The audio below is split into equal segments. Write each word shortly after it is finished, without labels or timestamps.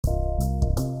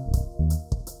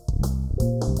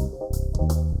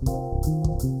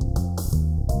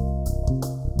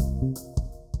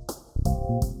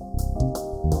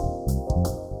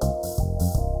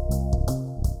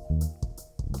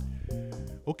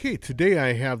Okay, today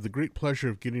I have the great pleasure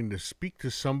of getting to speak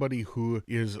to somebody who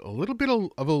is a little bit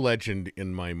of a legend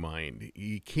in my mind.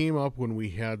 He came up when we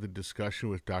had the discussion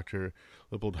with Dr.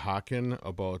 Lippold Haken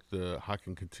about the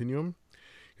Haken Continuum.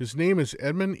 His name is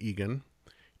Edmund Eagan,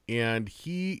 and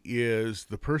he is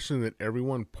the person that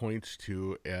everyone points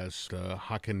to as the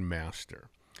Haken master.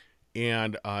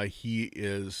 And he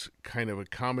is kind of a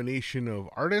combination of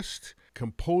artist,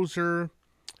 composer,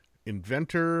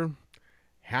 inventor,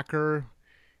 hacker.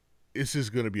 This is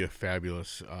going to be a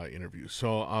fabulous interview.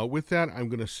 So with that, I'm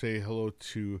going to say hello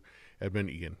to Edmund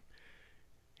Eagan.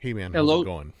 Hey, man. Hello. How's it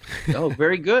going? Oh,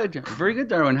 very good. Very good,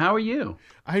 Darwin. How are you?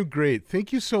 I'm great.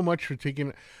 Thank you so much for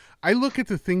taking... I look at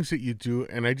the things that you do,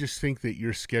 and I just think that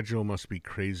your schedule must be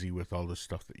crazy with all the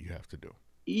stuff that you have to do.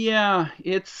 Yeah,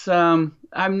 it's I'm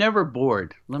never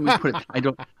bored. Let me put it.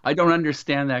 I don't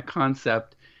understand that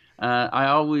concept. I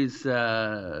always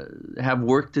have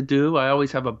work to do. I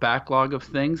always have a backlog of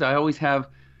things. I always have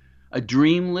a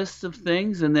dream list of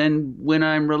things, and then when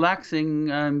I'm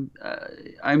relaxing,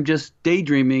 I'm just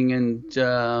daydreaming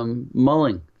and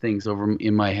mulling things over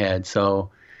in my head.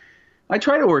 So I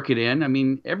try to work it in. I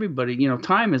mean, everybody,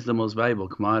 time is the most valuable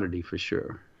commodity for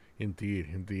sure. Indeed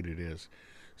it is.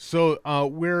 So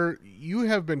where you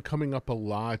have been coming up a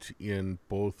lot in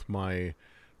both my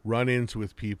run-ins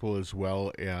with people as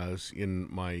well as in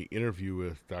my interview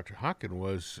with Dr. Haken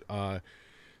was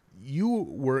you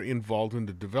were involved in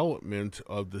the development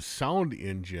of the sound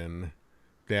engine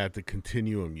that the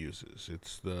Continuum uses.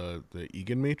 It's the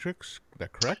EaganMatrix. Is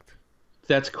that correct?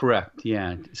 That's correct,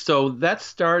 yeah. So that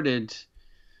started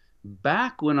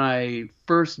back when I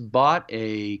first bought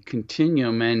a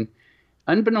Continuum, and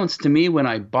unbeknownst to me when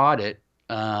I bought it,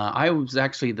 I was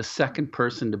actually the second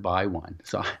person to buy one.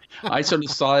 So I sort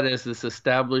of saw it as this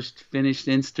established, finished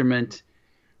instrument.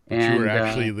 But you were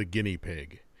actually the guinea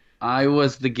pig. I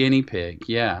was the guinea pig,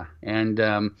 yeah. And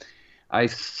I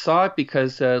saw it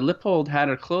because Lippold had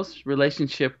a close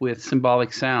relationship with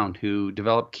Symbolic Sound, who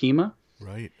developed Kima.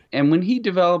 Right. And when he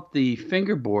developed the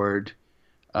fingerboard,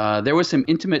 there were some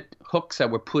intimate hooks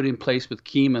that were put in place with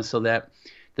Kima so that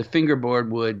the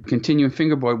Continuum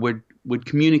fingerboard would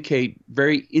communicate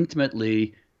very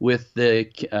intimately with the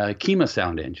Kima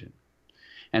sound engine.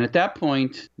 And at that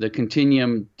point, the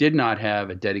Continuum did not have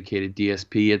a dedicated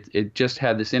DSP. It just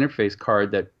had this interface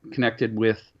card that connected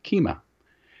with Kima.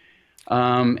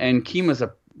 And Kima's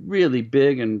a really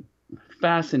big and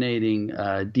fascinating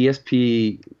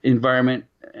DSP environment,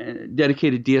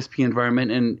 dedicated DSP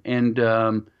environment,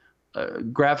 and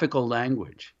graphical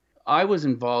language. I was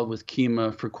involved with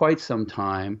Kima for quite some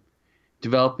time,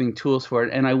 developing tools for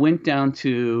it, and I went down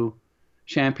to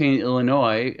Champaign,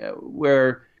 Illinois,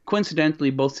 where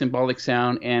coincidentally both Symbolic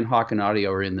Sound and Haken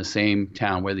Audio are in the same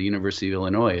town where the University of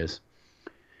Illinois is.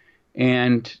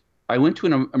 And I went to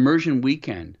an immersion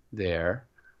weekend there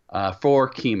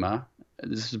for Kima.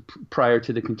 This is prior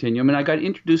to the Continuum, and I got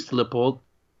introduced to Lippold.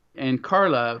 And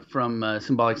Carla from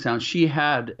Symbolic Sound, she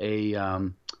had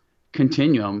a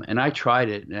Continuum, and I tried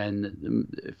it, and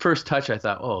the first touch I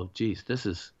thought, oh geez,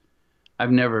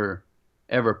 I've never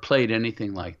ever played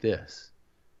anything like this,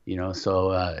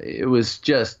 so it was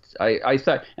just I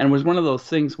thought, and it was one of those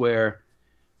things where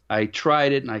I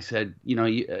tried it and I said,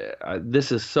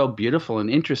 this is so beautiful and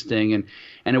interesting, and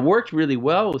it worked really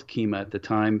well with Kima at the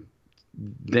time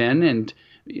then, and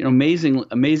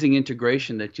amazing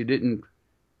integration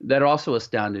that also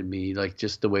astounded me, like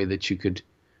just the way that you could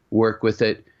work with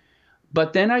it.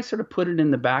 But then I sort of put it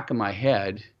in the back of my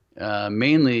head,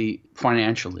 mainly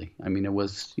financially. I mean, it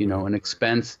was, an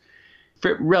expense,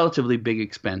 relatively big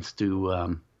expense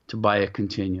to buy a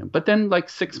Continuum. But then like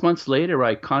 6 months later,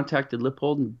 I contacted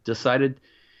Lippold and decided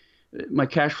my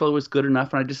cash flow was good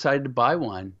enough, and I decided to buy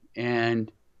one and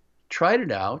tried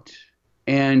it out.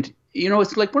 And,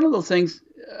 it's like one of those things,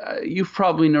 you've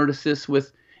probably noticed this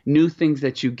with new things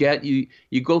that you get. You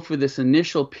go through this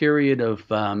initial period of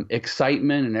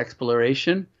excitement and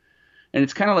exploration, and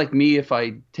it's kind of like me if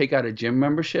I take out a gym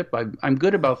membership. I'm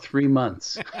good about 3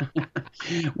 months,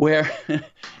 where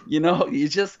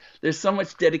there's so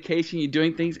much dedication, you're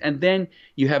doing things, and then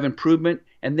you have improvement,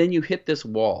 and then you hit this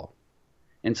wall.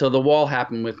 And so the wall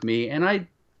happened with me, and I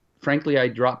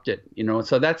dropped it.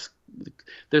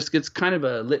 So it's kind of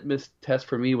a litmus test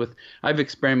for me. I've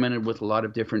experimented with a lot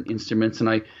of different instruments, and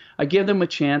I give them a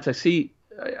chance.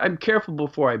 I'm careful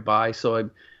before I buy, so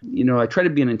I try to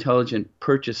be an intelligent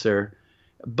purchaser.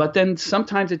 But then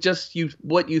sometimes it just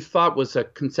what you thought was a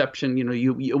conception,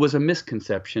 it was a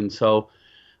misconception. So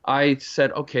I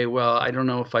said, okay, well, I don't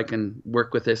know if I can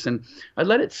work with this, and I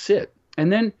let it sit. And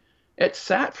then It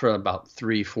sat for about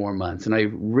 3, 4 months, and I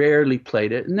rarely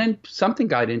played it. And then something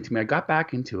got into me. I got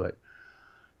back into it,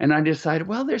 and I decided,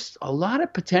 well, there's a lot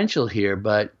of potential here,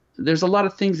 but there's a lot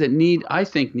of things that I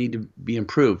think, need to be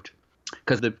improved,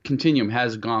 because the Continuum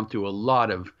has gone through a lot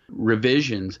of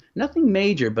revisions. Nothing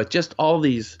major, but just all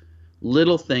these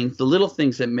little things, the little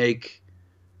things that make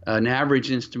an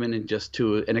average instrument and just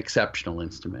to an exceptional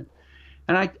instrument.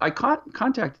 And I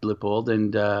contacted Lippold,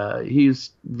 and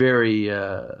he's very,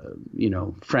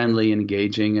 friendly and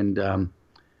engaging. And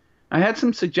I had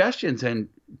some suggestions, and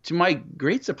to my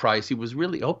great surprise, he was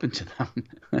really open to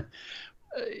them.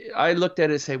 I looked at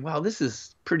it and said, wow, this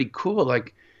is pretty cool.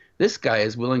 Like, this guy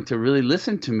is willing to really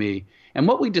listen to me. And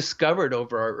what we discovered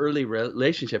over our early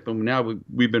relationship, and now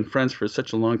we've been friends for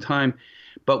such a long time,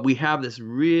 but we have this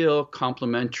real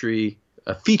complementary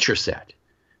feature set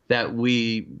that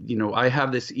I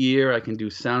have this ear, I can do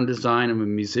sound design, I'm a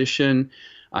musician,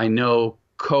 I know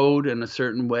code in a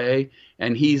certain way,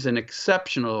 and he's an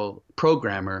exceptional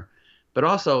programmer, but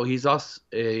also he's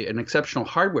an exceptional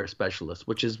hardware specialist,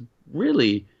 which is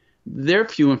really, they're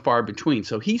few and far between.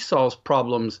 So he solves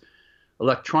problems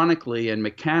electronically and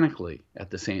mechanically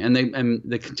at the same, and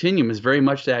the Continuum is very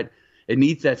much that. It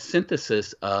needs that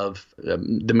synthesis of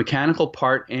the mechanical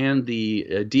part and the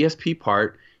DSP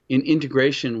part in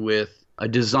integration with a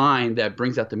design that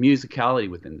brings out the musicality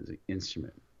within the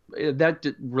instrument. That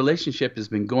relationship has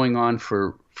been going on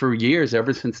for years,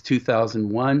 ever since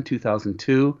 2001,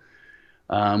 2002.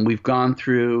 We've gone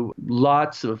through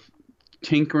lots of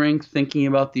tinkering, thinking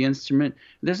about the instrument.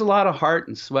 There's a lot of heart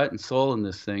and sweat and soul in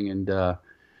this thing,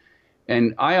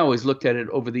 and I always looked at it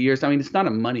over the years. I mean, it's not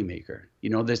a moneymaker.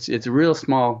 It's a real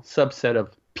small subset of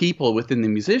people within the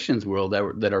musicians world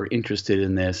that are interested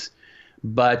in this.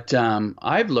 But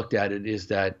I've looked at it is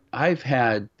that I've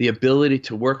had the ability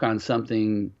to work on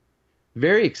something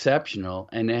very exceptional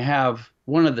and to have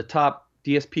one of the top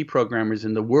DSP programmers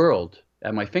in the world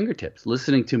at my fingertips,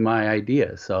 listening to my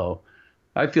ideas. So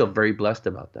I feel very blessed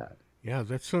about that. Yeah,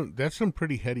 that's some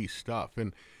pretty heady stuff.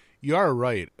 And you are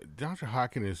right. Dr.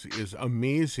 Haken is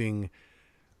amazing.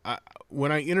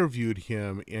 When I interviewed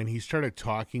him and he started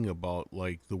talking about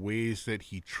like the ways that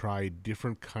he tried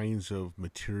different kinds of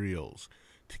materials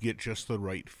to get just the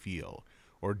right feel,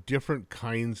 or different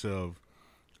kinds of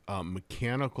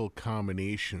mechanical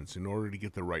combinations in order to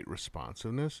get the right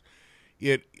responsiveness,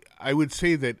 I would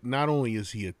say that not only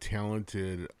is he a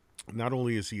talented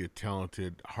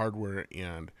hardware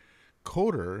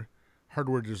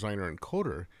designer and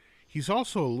coder, he's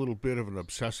also a little bit of an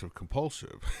obsessive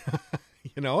compulsive.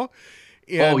 And, oh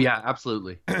yeah,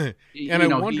 absolutely. And I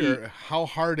wonder how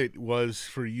hard it was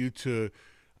for you to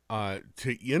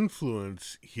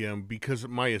influence him, because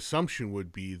my assumption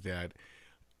would be that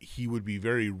he would be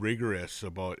very rigorous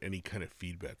about any kind of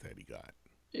feedback that he got.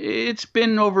 It's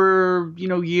been over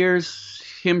years,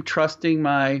 him trusting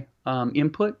my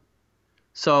input.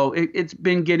 So it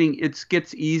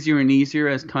gets easier and easier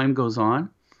as time goes on.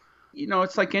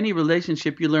 It's like any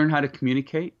relationship, you learn how to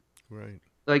communicate. Right.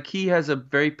 Like, he has a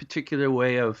very particular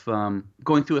way of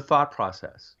going through a thought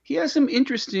process. He has some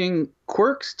interesting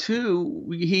quirks too.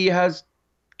 He has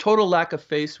total lack of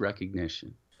face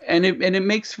recognition, and it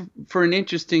makes for an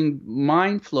interesting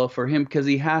mind flow for him, because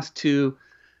he's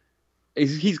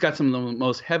got some of the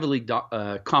most heavily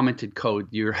commented code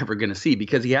you're ever going to see,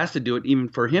 because he has to do it even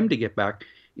for him to get back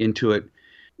into it.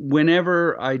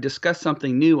 Whenever I discuss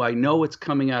something new, I know it's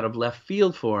coming out of left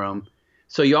field for him,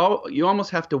 so you almost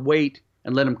have to wait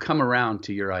and let him come around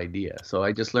to your idea. So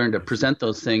I just learned to present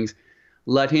those things,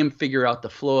 let him figure out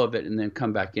the flow of it, and then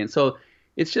come back in. So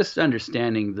it's just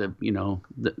understanding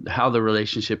how the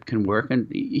relationship can work. And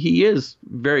he is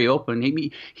very open.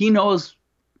 He knows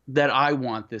that I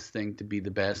want this thing to be the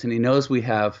best, and he knows we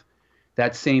have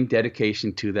that same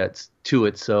dedication to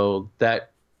it. So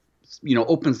that,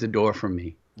 opens the door for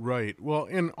me. Right. Well,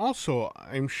 and also,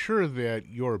 I'm sure that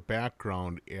your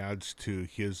background adds to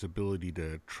his ability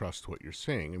to trust what you're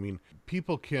saying. I mean,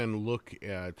 people can look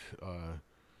at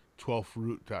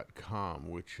 12throot.com,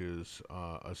 which is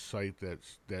a site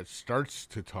that starts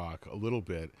to talk a little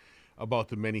bit about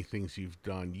the many things you've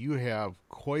done. You have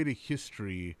quite a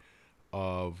history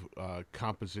of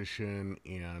composition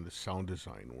and sound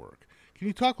design work. Can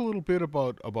you talk a little bit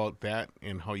about that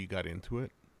and how you got into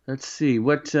it? Let's see.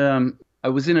 I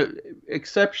was in an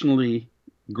exceptionally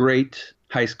great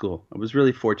high school. I was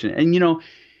really fortunate. And,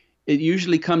 it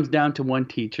usually comes down to one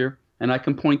teacher. And I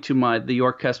can point to the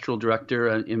orchestral director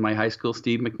in my high school,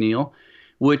 Steve McNeil,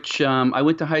 which I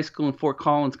went to high school in Fort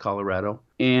Collins, Colorado.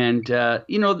 And,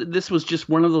 this was just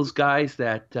one of those guys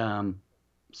that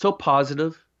so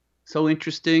positive, so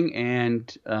interesting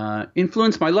and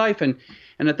influenced my life. And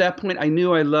at that point, I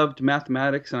knew I loved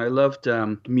mathematics and I loved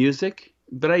music,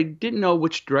 but I didn't know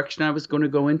which direction I was going to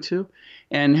go into.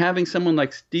 And having someone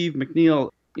like Steve McNeil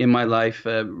in my life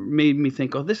made me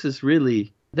think, oh, this is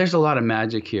really, there's a lot of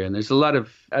magic here, and there's a lot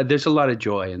of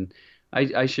joy, and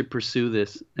I should pursue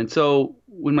this. And so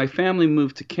when my family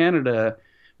moved to Canada,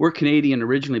 we're Canadian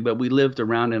originally, but we lived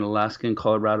around in Alaska and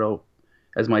Colorado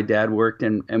as my dad worked,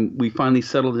 and we finally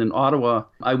settled in Ottawa.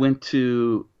 I went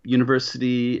to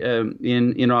university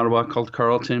in Ottawa called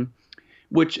Carleton,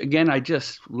 which again, I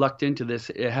just lucked into this.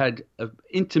 It had an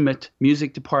intimate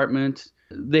music department.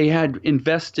 They had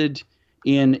invested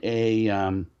in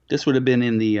this would have been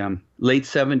in the late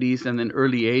 70s and then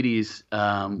early 80s.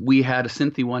 We had a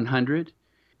Synthi 100,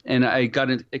 and I got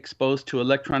exposed to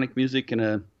electronic music in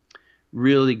a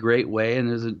really great way. And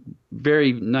it was a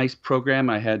very nice program.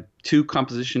 I had two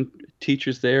composition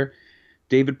teachers there,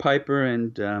 David Piper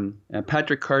and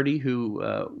Patrick Carty,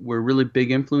 who were really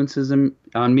big influences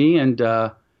on me.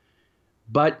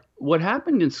 But what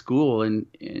happened in school, and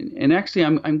actually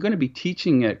I'm going to be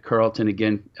teaching at Carleton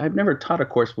again. I've never taught a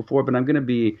course before, but I'm going to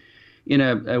be in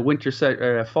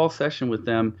a fall session with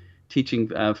them teaching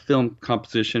film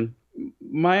composition.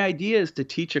 My idea is to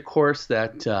teach a course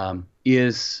that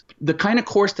is the kind of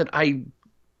course that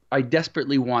I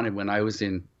desperately wanted when I was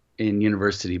in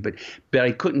university, but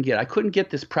I couldn't get. I couldn't get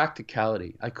this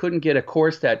practicality. I couldn't get a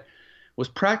course that was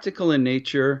practical in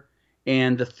nature,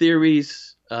 and the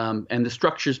theories and the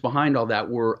structures behind all that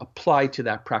were applied to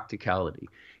that practicality.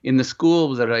 In the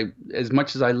school that as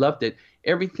much as I loved it,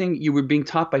 everything you were being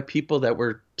taught by people that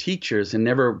were teachers and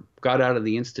never got out of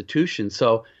the institution.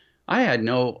 So I had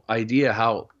no idea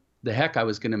how the heck I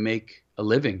was going to make a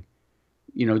living,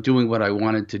 doing what I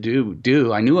wanted to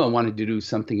do. I knew I wanted to do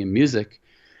something in music.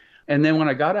 And then when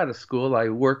I got out of school, I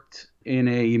worked in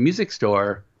a music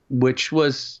store, which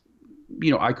was,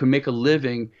 I could make a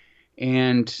living.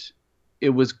 And it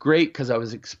was great because I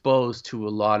was exposed to a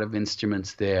lot of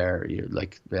instruments there.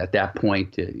 Like at that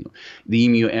point, the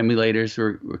EMU emulators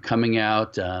were coming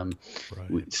out,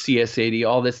 right. CS80,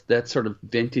 all that sort of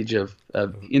vintage of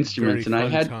instruments. Very and fun I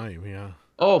had time, yeah.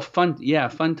 Oh,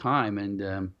 fun time.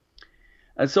 And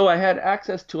so I had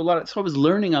access to a lot so I was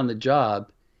learning on the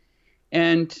job.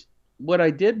 And what I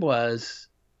did was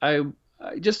I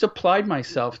just applied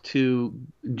myself to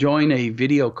join a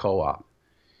video co-op.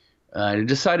 I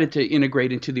decided to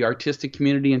integrate into the artistic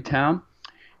community in town,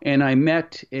 and I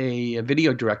met a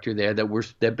video director there that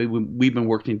we've been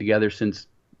working together since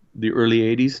the early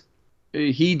 80s.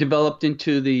 He developed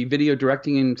into the video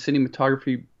directing and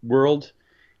cinematography world,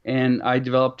 and I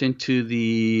developed into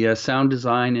the sound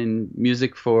design and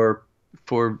music for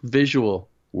visual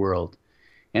world.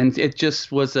 And it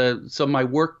just was so my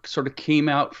work sort of came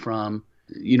out from,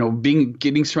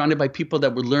 getting surrounded by people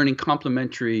that were learning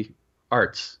complementary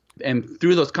arts. And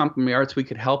through those complementary arts, we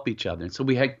could help each other. And so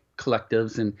we had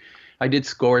collectives, and I did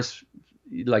scores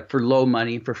like for low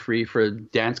money, for free, for a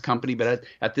dance company. But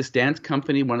at this dance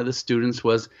company, one of the students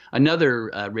was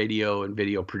another radio and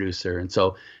video producer. And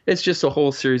so it's just a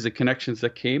whole series of connections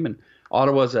that came. And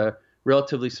Ottawa's a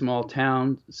relatively small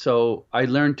town, so I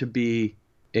learned to be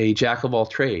a jack of all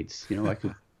trades. I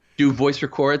could do voice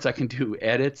records, I can do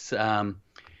edits.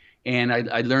 And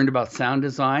I learned about sound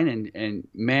design, and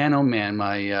man, oh man,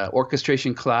 my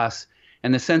orchestration class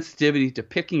and the sensitivity to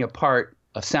picking apart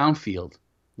a sound field,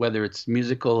 whether it's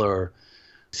musical or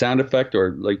sound effect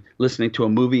or like listening to a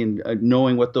movie and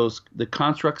knowing what the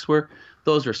constructs were,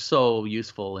 those are so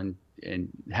useful, and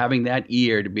having that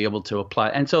ear to be able to apply.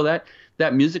 And so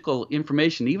that musical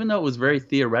information, even though it was very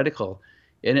theoretical,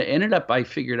 it ended up I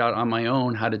figured out on my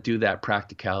own how to do that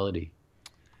practicality.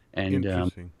 And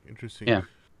Interesting. Yeah.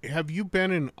 Have you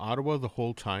been in Ottawa the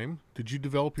whole time? Did you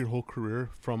develop your whole career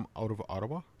from out of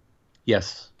Ottawa?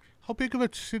 Yes. How big of a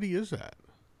city is that?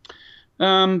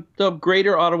 The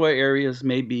greater Ottawa area is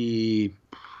maybe,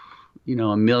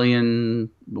 a million,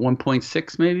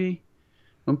 1.6 maybe,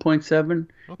 1.7.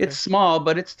 Okay. It's small,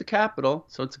 but it's the capital,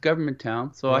 so it's a government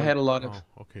town. So I had a lot of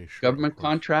government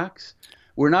contracts.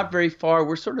 We're not very far.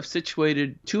 We're sort of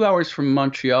situated 2 hours from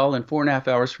Montreal and 4.5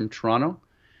 hours from Toronto.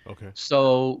 Okay.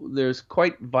 So there's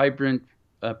quite vibrant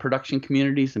production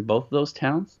communities in both of those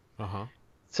towns. Uh-huh.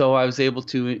 So I was able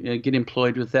to get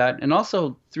employed with that. And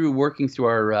also through working through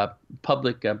our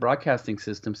public broadcasting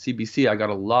system, CBC, I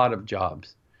got a lot of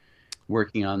jobs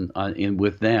working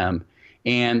with them.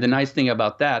 And the nice thing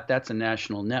about that's a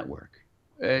national network.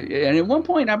 And at one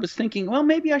point I was thinking, well,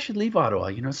 maybe I should leave Ottawa.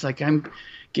 It's like I'm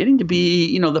getting to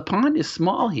be, the pond is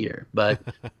small here. But,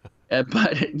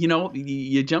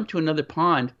 you jump to another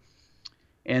pond.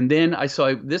 And then I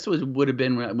saw this would have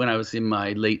been when I was in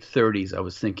my late 30s. I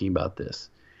was thinking about this,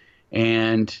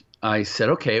 and I said,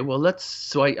 okay, well,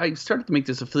 So I started to make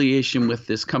this affiliation with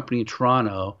this company in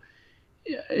Toronto.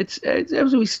 As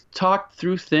we talked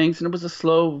through things, and it was a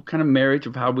slow kind of marriage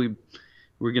of how we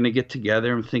were going to get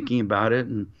together and thinking about it.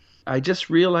 And I just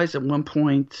realized at one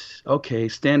point, okay,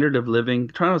 standard of living,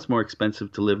 Toronto's more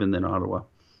expensive to live in than Ottawa.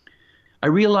 I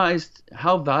realized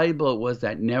how valuable it was,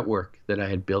 that network that I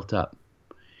had built up.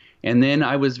 And then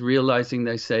I was realizing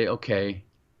that I say, okay,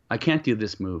 I can't do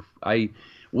this move.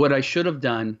 What I should have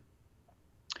done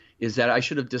is that I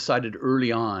should have decided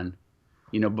early on,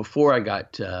 before I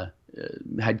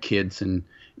had kids and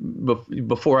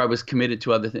before I was committed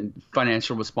to other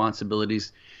financial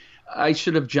responsibilities, I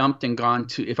should have jumped and gone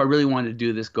to, if I really wanted to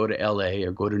do this, go to LA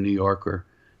or go to New York or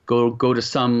go to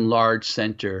some large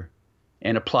center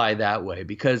and apply that way,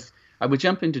 because I would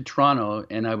jump into Toronto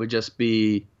and I would just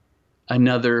be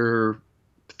another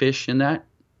fish in that,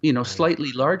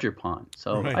 slightly larger pond.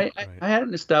 So I had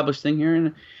an established thing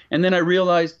here, and then I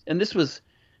realized, and this was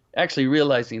actually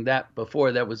realizing that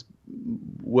was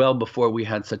well before we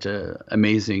had such a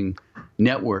amazing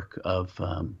network of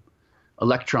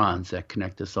electrons that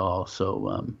connect us all.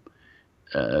 So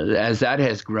as that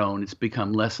has grown, it's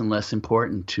become less and less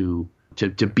important to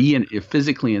be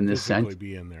physically in this sense.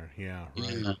 Be in there, yeah,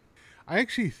 right. Yeah. I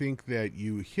actually think that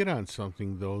you hit on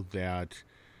something, though, that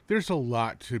there's a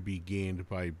lot to be gained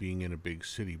by being in a big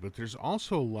city, but there's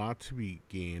also a lot to be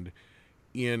gained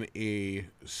in a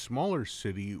smaller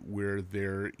city where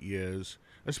there is,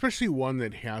 especially one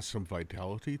that has some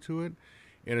vitality to it,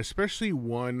 and especially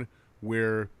one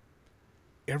where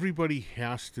everybody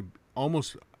has to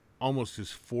almost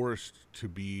is forced to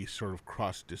be sort of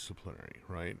cross-disciplinary,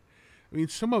 right? I mean,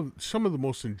 some of the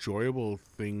most enjoyable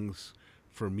things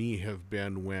for me have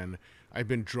been when I've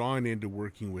been drawn into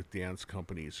working with dance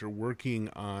companies or working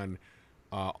on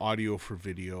audio for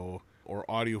video or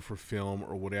audio for film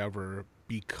or whatever,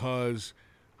 because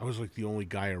I was like the only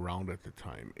guy around at the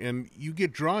time. And you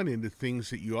get drawn into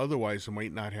things that you otherwise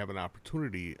might not have an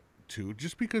opportunity to,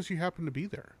 just because you happen to be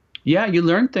there. Yeah, you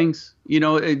learn things.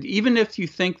 Even if you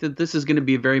think that this is going to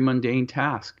be a very mundane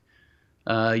task,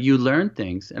 you learn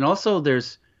things. And also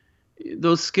there's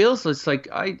those skills. It's like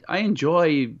I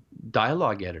enjoy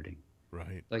dialogue editing.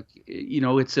 Right. Like,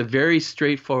 it's a very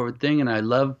straightforward thing, and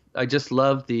I just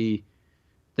love the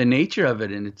nature of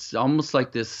it. And it's almost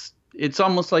like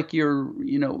you're,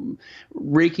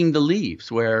 raking the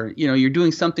leaves, where, you're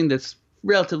doing something that's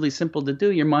relatively simple to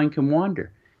do. Your mind can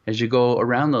wander as you go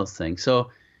around those things. So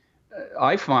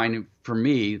I find, for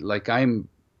me, like, I'm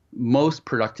most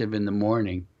productive in the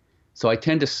morning. So I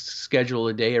tend to schedule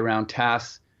a day around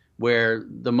tasks where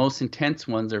the most intense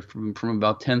ones are from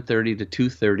about 10:30 to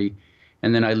 2:30.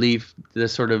 And then I leave the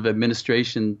sort of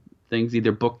administration things,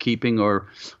 either bookkeeping or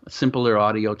simpler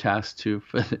audio tasks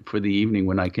for the evening,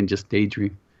 when I can just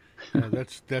daydream. Yeah,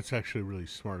 that's actually really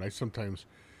smart. I sometimes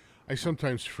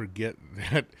forget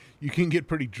that you can get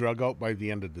pretty drug out by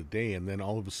the end of the day, and then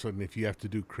all of a sudden, if you have to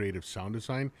do creative sound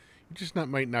design, you just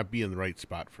might not be in the right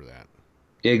spot for that.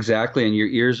 Exactly, and your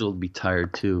ears will be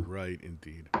tired too. Right,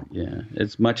 indeed. Yeah,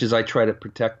 as much as I try to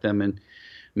protect them, and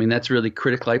I mean that's really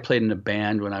critical. I played in a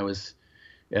band when I was,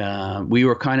 we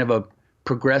were kind of a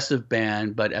progressive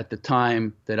band, but at the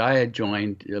time that I had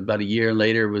joined, about a year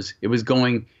later, it was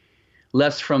going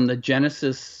less from the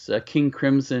Genesis King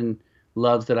Crimson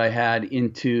loves that I had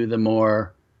into the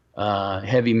more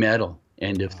heavy metal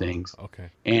end of things. Okay.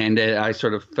 And I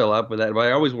sort of fell out with that, but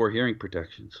I always wore hearing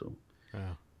protection, so.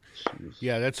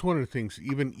 Yeah, that's one of the things.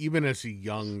 Even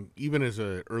as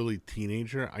a early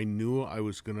teenager, I knew I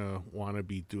was gonna want to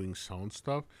be doing sound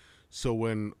stuff. So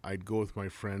when I'd go with my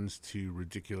friends to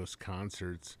ridiculous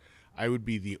concerts, I would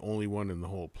be the only one in the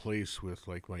whole place with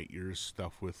like my ears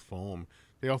stuffed with foam.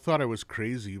 They all thought I was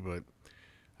crazy, but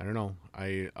I don't know.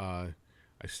 I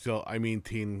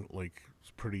maintain like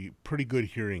pretty good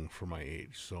hearing for my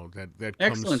age. So that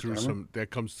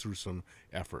comes through some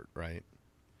effort, right?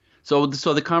 So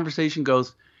the conversation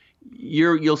goes,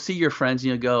 you'll see your friends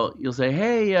and you'll say,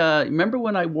 hey, remember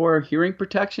when I wore hearing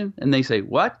protection? And they say,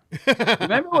 what?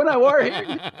 Remember when I wore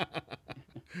hearing?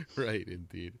 Right,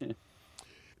 indeed.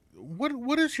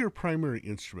 What is your primary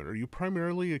instrument? Are you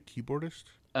primarily a keyboardist?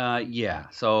 Yeah.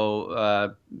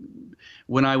 So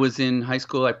when I was in high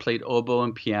school, I played oboe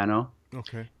and piano.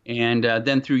 Okay. And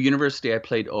then through university, I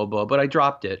played oboe, but I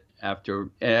dropped it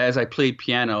as I played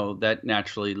piano. That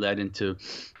naturally led into,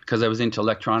 because I was into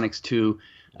electronics too,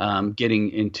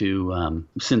 getting into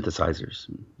synthesizers,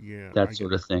 that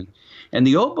sort of thing. And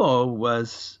the oboe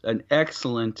was an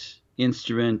excellent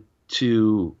instrument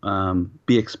to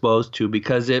be exposed to,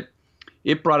 because it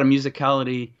brought a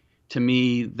musicality to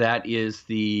me that is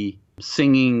the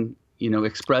singing,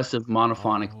 expressive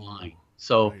monophonic line.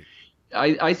 So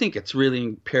right. I think it's really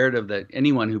imperative that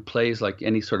anyone who plays like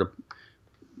any sort of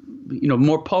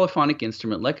more polyphonic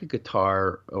instrument like a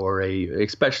guitar or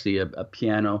especially a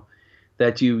piano,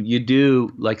 that you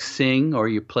do like sing or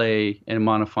you play a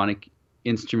monophonic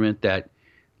instrument that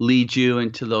leads you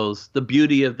into the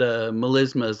beauty of the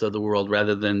melismas of the world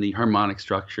rather than the harmonic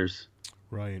structures.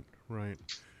 Right, right.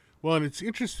 Well, and it's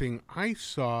interesting. I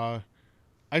saw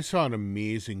an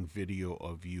amazing video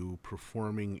of you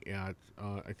performing at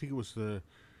I think it was the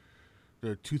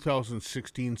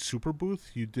 2016 Super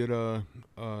Booth. You did a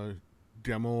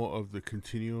demo of the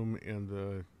Continuum and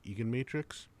the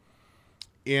EaganMatrix,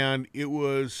 and it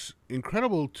was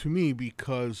incredible to me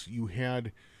because you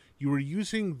were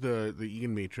using the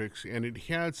EaganMatrix, and it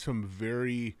had some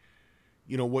very,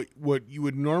 what you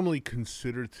would normally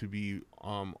consider to be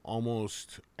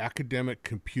almost academic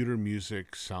computer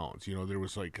music sounds. There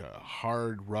was like a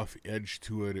hard, rough edge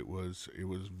to it. It was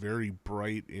very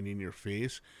bright and in your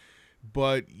face,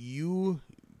 but you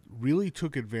really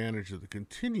took advantage of the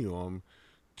Continuum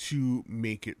to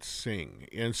make it sing.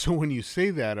 And so when you say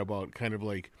that about kind of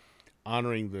like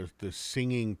honoring the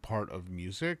singing part of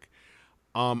music,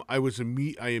 I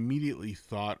immediately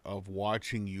thought of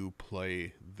watching you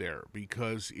play there,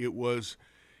 because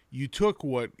you took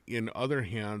what in other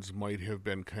hands might have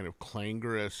been kind of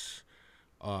clangorous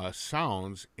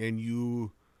sounds, and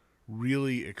you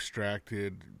really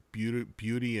extracted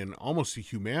beauty and almost a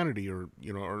humanity, or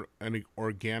an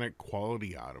organic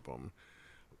quality out of them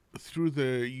through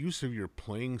the use of your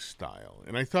playing style.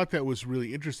 And I thought that was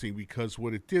really interesting, because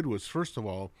what it did was, first of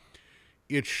all,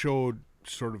 it showed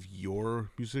sort of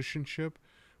your musicianship,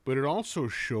 but it also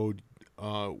showed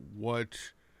what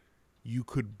you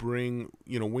could bring,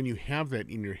 when you have that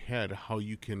in your head, how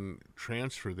you can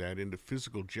transfer that into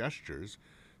physical gestures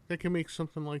that can make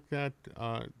something like that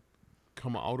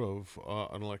come out of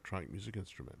an electronic music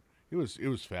instrument. It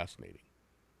was fascinating.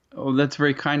 Oh, that's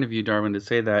very kind of you, Darwin, to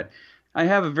say that. I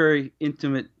have a very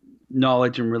intimate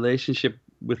knowledge and relationship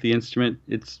with the instrument.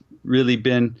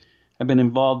 I've been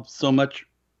involved so much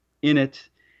in it.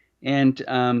 And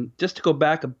just to go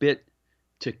back a bit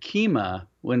to Kima,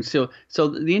 so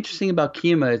the interesting about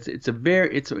Kima is it's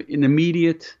an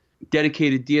immediate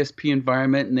dedicated DSP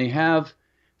environment, and they have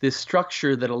this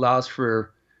structure that allows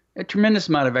for a tremendous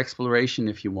amount of exploration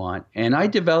if you want. And I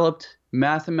developed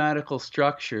mathematical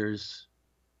structures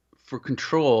for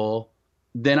control.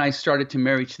 Then I started to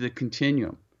marry to the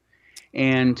Continuum.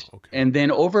 And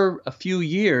then over a few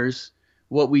years,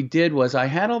 what we did was I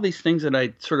had all these things that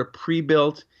I sort of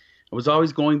pre-built. I was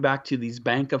always going back to these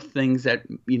bank of things that,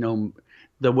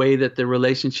 the way that the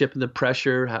relationship and the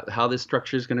pressure, how this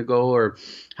structure is going to go, or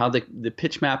how the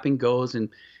pitch mapping goes and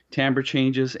timbre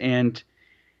changes. And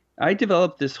I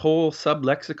developed this whole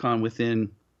sub-lexicon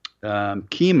within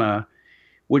Kima,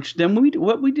 which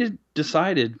then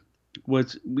decided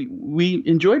was we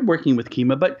enjoyed working with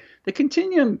Kima, but the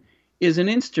Continuum is an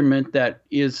instrument that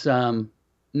is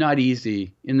not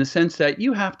easy, in the sense that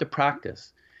you have to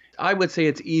practice. I would say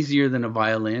it's easier than a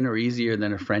violin or easier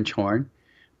than a French horn,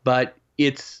 but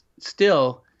it's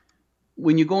still,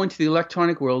 when you go into the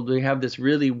electronic world, we have this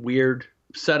really weird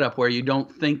setup where you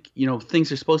don't think,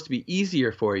 things are supposed to be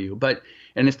easier for you,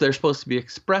 and if they're supposed to be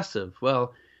expressive.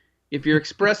 Well, if you're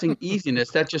expressing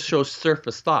easiness, that just shows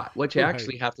surface thought. What you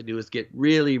actually have to do is get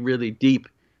really, really deep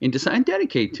into something and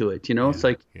dedicate to it. It's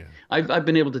like I've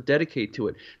been able to dedicate to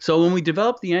it. So when we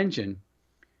developed the engine,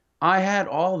 I had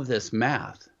all of this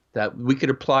math that we could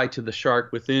apply to the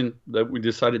Shark that we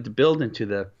decided to build into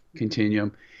the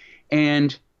Continuum.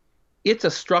 And it's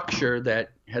a structure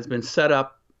that has been set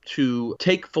up to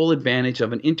take full advantage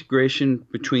of an integration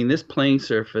between this playing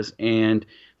surface and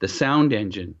the sound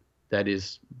engine that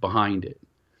is behind it.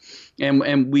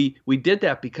 And we did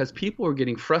that because people were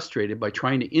getting frustrated by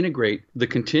trying to integrate the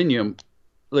Continuum,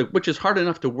 which is hard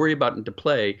enough to worry about and to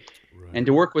play, right, and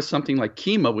to work with something like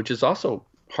Kima, which is also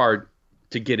hard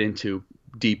to get into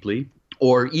deeply,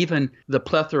 or even the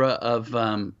plethora of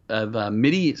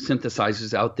MIDI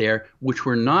synthesizers out there, which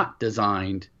were not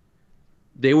designed.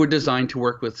 They were designed to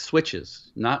work with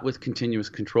switches, not with continuous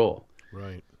control.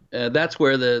 Right. That's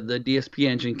where the DSP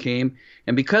engine came.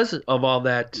 And because of all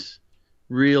that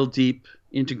real deep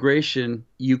integration,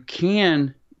 you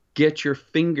can get your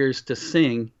fingers to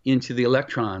sing into the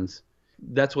electrons.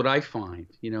 That's what I find.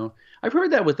 I've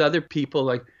heard that with other people.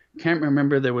 Like, can't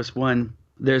remember,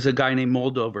 there's a guy named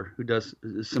Moldover who does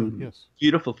some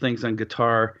beautiful things on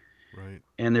guitar. Right.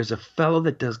 And there's a fellow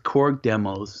that does Korg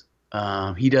demos.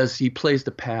 He plays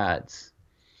the pads.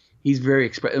 He's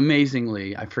very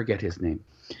amazingly, I forget his name.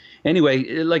 Anyway,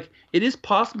 it is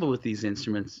possible with these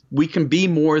instruments. We can be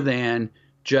more than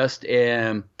just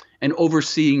an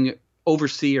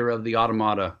overseer of the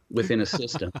automata within a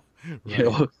system.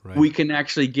 Right, right. We can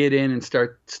actually get in and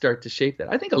start to shape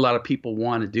that. I think a lot of people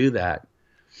want to do that,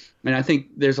 and I think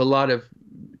there's a lot of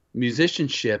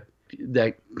musicianship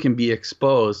that can be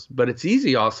exposed. But it's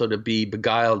easy also to be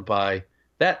beguiled by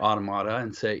that automata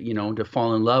and say, to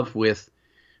fall in love with.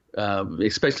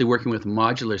 Especially working with a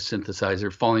modular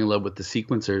synthesizer, falling in love with the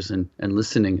sequencers and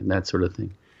listening and that sort of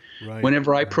thing. Right,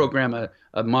 Whenever I program a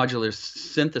modular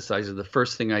synthesizer, the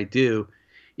first thing I do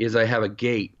is I have a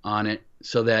gate on it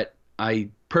so that I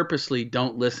purposely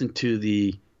don't listen to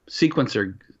the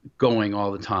sequencer going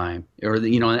all the time, or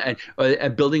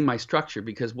building my structure,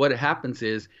 because what happens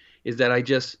is that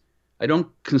I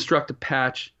don't construct a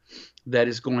patch that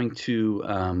is going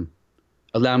to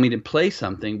allow me to play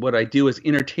something. What I do is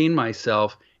entertain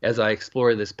myself as I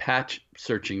explore this patch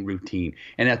searching routine.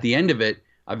 And at the end of it,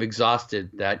 I've exhausted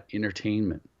that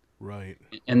entertainment. right.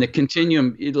 And the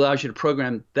continuum, it allows you to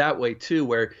program that way too,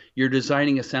 where you're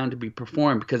designing a sound to be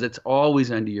performed because it's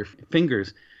always under your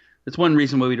fingers. That's one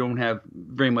reason why we don't have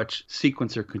very much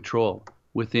sequencer control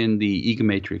within the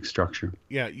EaganMatrix structure.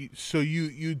 Yeah, so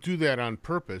you do that on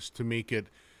purpose to make it.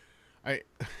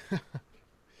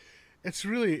 It's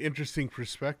really an interesting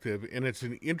perspective, and it's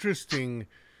an interesting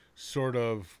sort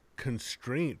of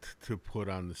constraint to put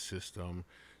on the system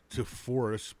to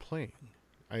force playing.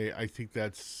 I think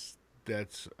that's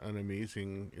an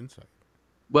amazing insight.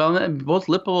 Well, both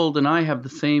Lippold and I have the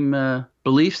same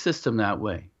belief system that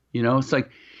way. It's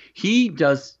like he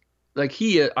does, I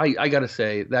got to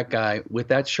say, that guy with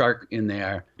that shark in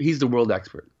there, he's the world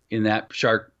expert in that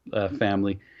shark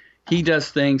family. He does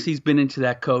things. He's been into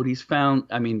that code. He's found,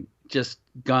 just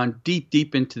gone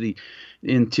deep into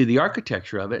the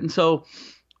architecture of it. And so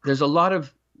there's a lot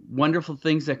of wonderful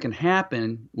things that can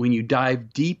happen when you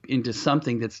dive deep into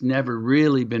something that's never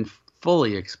really been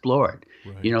fully explored.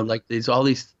 Right. There's all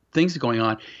these things going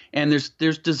on, and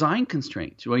there's design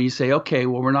constraints where you say, okay,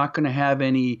 well, we're not going to have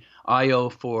any IO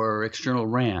for external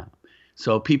RAM.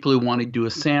 So people who want to do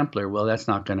a sampler, well, that's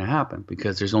not going to happen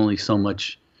because there's only so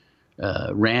much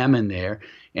RAM in there,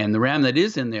 and the RAM that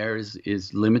is in there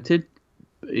is limited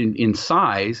in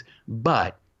size,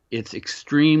 but it's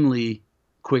extremely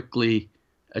quickly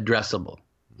addressable,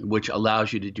 which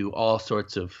allows you to do all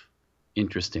sorts of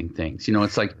interesting things.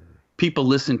 It's like people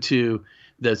listen to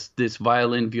this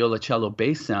violin, viola, cello,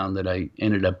 bass sound that I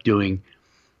ended up doing,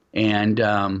 and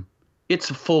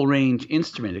it's a full range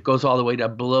instrument. It goes all the way to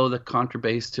below the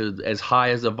contrabass to as high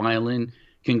as a violin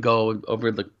can go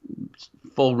over the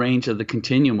full range of the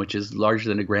continuum, which is larger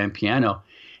than a grand piano.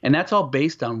 And that's all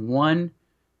based on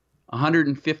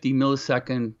 150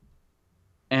 millisecond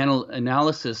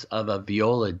analysis of a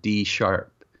viola D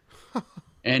sharp.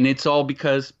 And it's all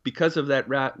because of that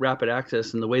rapid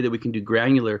access and the way that we can do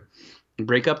granular and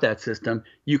break up that system,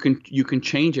 you can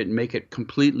change it and make it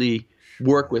completely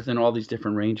work within all these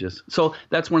different ranges. So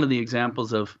that's one of the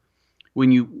examples of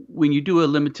when you do a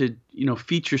limited,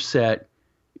 feature set,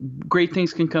 great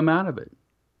things can come out of it.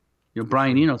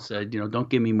 Brian Eno said, don't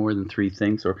give me more than 3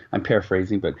 things, or I'm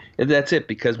paraphrasing, but that's it,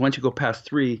 because once you go past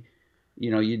 3,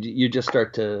 you just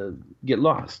start to get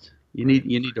lost. You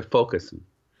need to focus.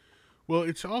 Well,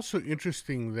 it's also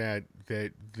interesting that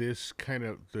this kind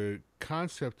of the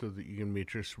concept of the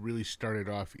EaganMatrix really started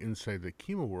off inside the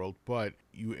Kima world, but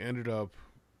you ended up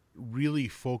really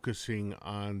focusing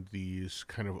on these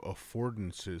kind of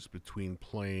affordances between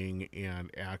playing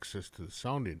and access to the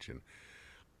sound engine.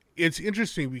 It's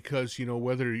interesting because,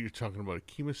 whether you're talking about a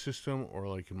Kima system or,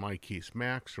 like in my case,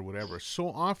 Max or whatever, so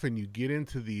often you get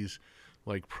into these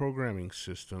like programming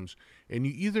systems and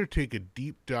you either take a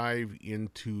deep dive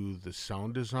into the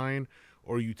sound design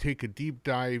or you take a deep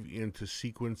dive into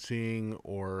sequencing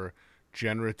or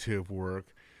generative work.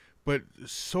 But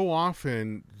so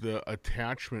often the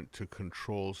attachment to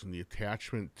controls and the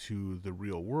attachment to the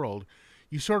real world,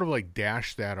 you sort of like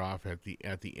dash that off at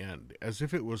the end, as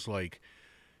if it was like,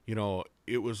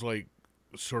 it was like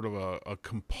sort of a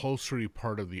compulsory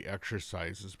part of the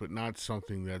exercises, but not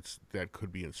something that could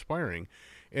be inspiring.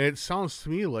 And it sounds to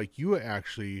me like you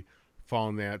actually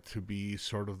found that to be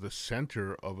sort of the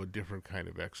center of a different kind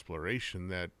of exploration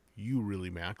that you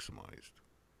really maximized.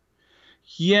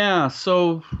 Yeah,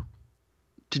 so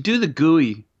to do the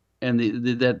GUI and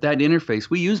that interface,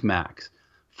 we use Max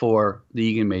for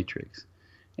the EaganMatrix.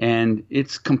 And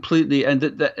it's completely,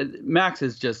 and Max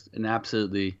is just an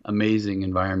absolutely amazing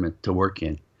environment to work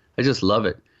in. I just love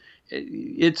it.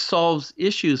 It solves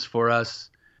issues for us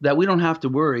that we don't have to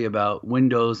worry about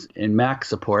Windows and Mac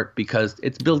support because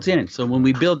it's built in. So when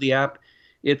we build the app,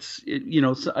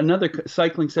 another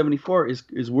Cycling 74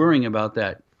 is worrying about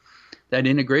that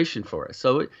integration for us.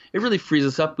 So it really frees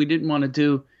us up. We didn't want to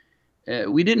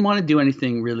do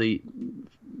anything really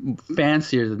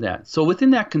fancier than that. So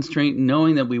within that constraint,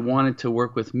 knowing that we wanted to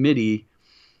work with MIDI,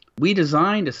 we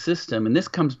designed a system, and this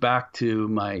comes back to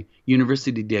my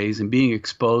university days and being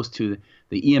exposed to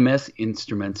the EMS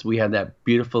instruments. We had that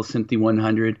beautiful Synthi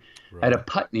 100. Right. I had a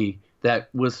Putney that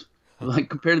was, like,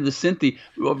 compared to the Synthi,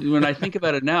 when I think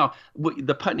about it now,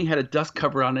 the Putney had a dust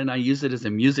cover on it, and I used it as a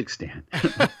music stand,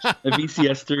 a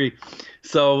VCS3.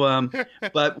 So,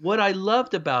 but what I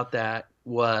loved about that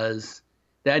was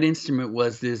that instrument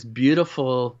was this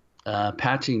beautiful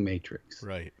patching matrix.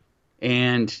 Right.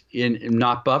 And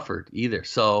not buffered either.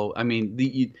 So, I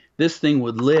mean, this thing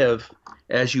would live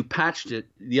as you patched it.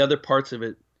 The other parts of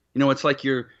it, it's like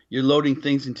you're loading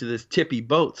things into this tippy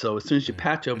boat. So as soon as you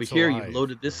patch over here, alive. You've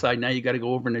loaded this side. Now you got to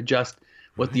go over and adjust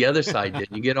what the other side did.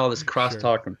 You get all this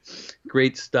crosstalk and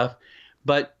great stuff.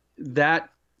 But that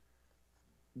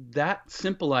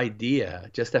simple idea,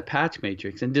 just a patch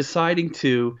matrix, and deciding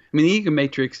the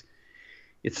EaganMatrix,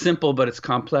 it's simple, but it's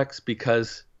complex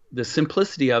because the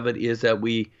simplicity of it is that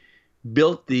we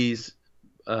built these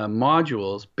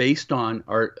modules based on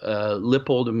our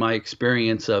Lippold and my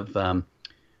experience of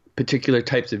particular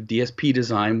types of DSP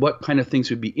design. What kind of things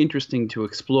would be interesting to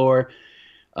explore?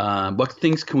 What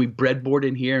things can we breadboard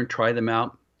in here and try them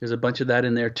out? There's a bunch of that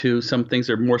in there too. Some things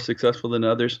are more successful than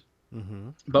others.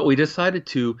 Mm-hmm. But we decided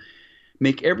to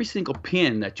make every single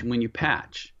pin that when you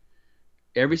patch,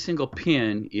 every single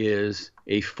pin is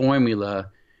a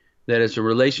formula that is a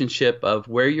relationship of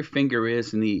where your finger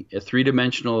is in the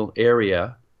three-dimensional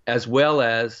area, as well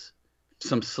as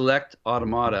some select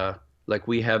automata, like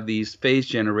we have these phase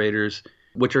generators,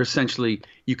 which are essentially,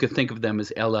 you could think of them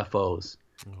as LFOs,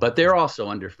 but they're also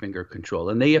under finger control,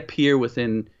 and they appear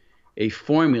within a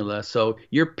formula. So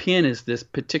your pin is this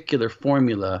particular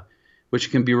formula,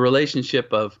 which can be a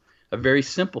relationship of a very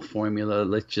simple formula.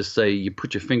 Let's just say you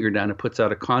put your finger down, it puts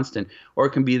out a constant, or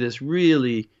it can be this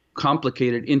really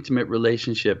complicated, intimate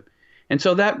relationship. And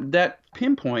so that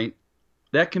pinpoint,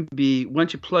 that can be,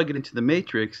 once you plug it into the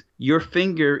matrix, your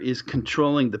finger is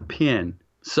controlling the pin.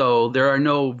 So there are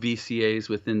no VCAs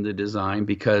within the design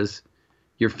because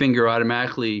your finger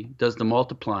automatically does the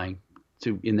multiplying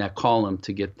in that column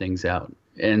to get things out.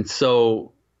 And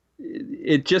so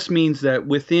it just means that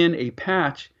within a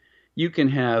patch, you can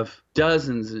have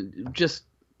dozens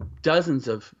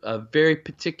of very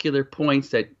particular points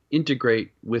that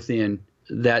integrate within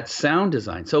that sound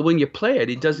design. So when you play it,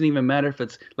 it doesn't even matter if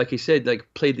it's, like you said,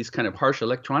 like play these kind of harsh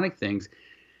electronic things,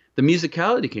 the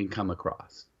musicality can come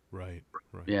across. Right.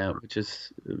 Yeah, which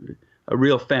is a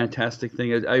real fantastic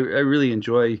thing. I really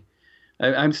enjoy,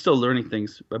 I'm still learning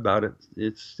things about it.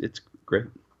 It's great.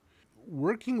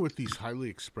 Working with these highly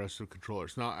expressive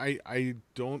controllers. Now, I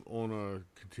don't own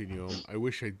a Continuum. I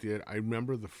wish I did. I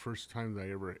remember the first time that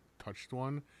I ever touched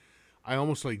one, I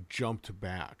almost like jumped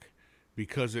back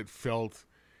because it felt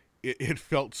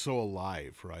so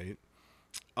alive, right?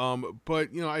 But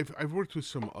I've worked with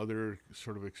some other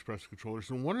sort of expressive controllers,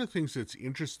 and one of the things that's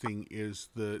interesting is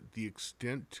the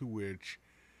extent to which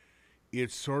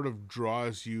it sort of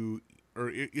draws you, or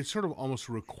it sort of almost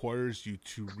requires you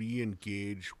to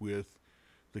re-engage with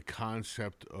the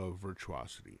concept of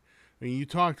virtuosity. I mean, you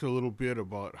talked a little bit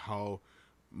about how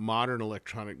modern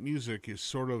electronic music is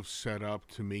sort of set up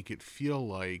to make it feel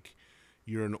like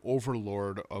you're an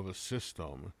overlord of a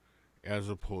system as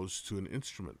opposed to an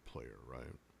instrument player,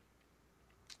 right?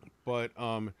 But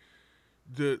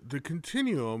the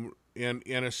Continuum, and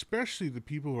especially the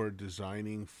people who are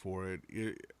designing for it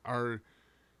are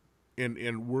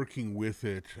and working with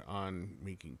it on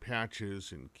making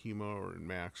patches in Kima or in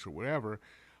Max or whatever,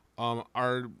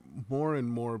 are more and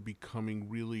more becoming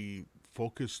really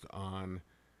focused on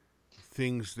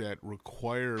things that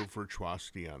require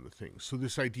virtuosity on the thing. So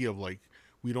this idea of like,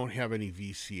 we don't have any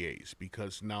VCAs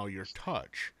because now your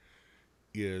touch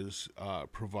is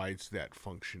provides that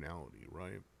functionality,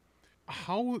 right?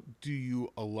 How do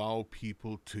you allow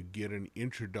people to get an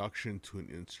introduction to an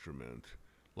instrument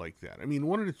like that? I mean,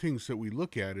 one of the things that we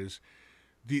look at is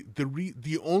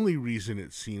the only reason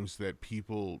it seems that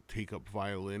people take up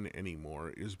violin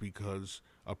anymore is because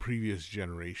a previous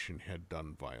generation had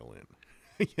done violin.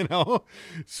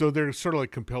 So they're sort of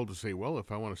like compelled to say, well,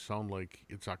 if I want to sound like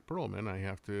Itzhak Perlman, I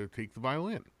have to take the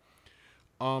violin.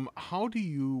 How do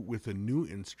you, with a new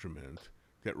instrument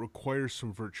that requires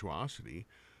some virtuosity,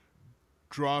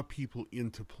 draw people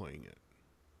into playing it?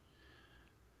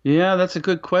 Yeah, that's a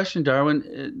good question,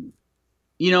 Darwin.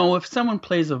 if someone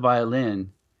plays a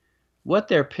violin, what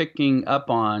they're picking up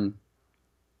on,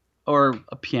 or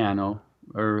a piano,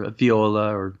 or a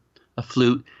viola, or a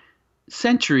flute,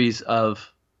 centuries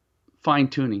of fine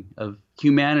tuning, of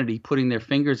humanity putting their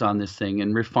fingers on this thing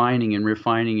and refining and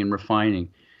refining and refining.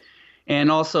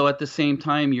 And also at the same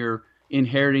time, you're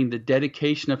inheriting the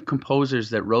dedication of composers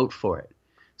that wrote for it.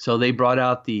 So they brought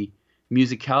out the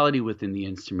musicality within the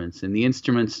instruments, and the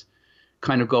instruments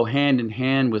kind of go hand in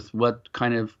hand with what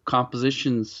kind of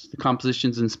the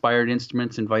compositions inspired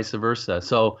instruments, and vice versa.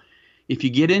 So if you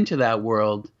get into that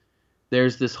world,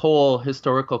 there's this whole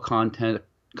historical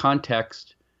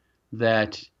context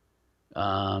that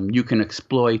you can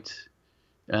exploit,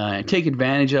 take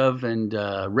advantage of, and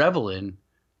revel in.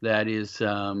 That is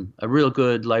a real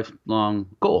good lifelong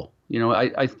goal.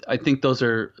 I think those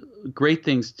are great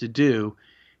things to do.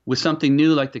 With something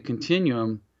new like the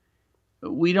Continuum,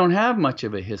 we don't have much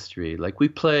of a history. Like we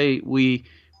played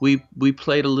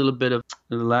a little bit of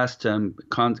the last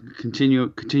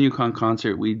Continuum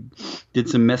concert. We did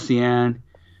some Messiaen,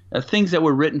 things that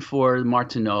were written for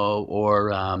Martineau,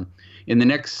 or in the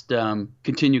next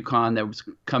Continuum that was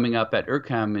coming up at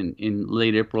Urkham in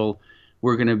late April,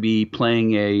 we're going to be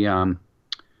playing a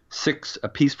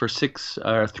piece for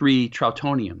three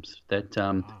Trautoniums that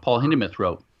Paul Hindemith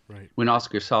wrote, right, when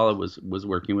Oscar Sala was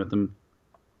working with him.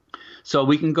 So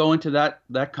we can go into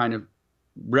that kind of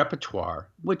repertoire,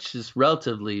 which is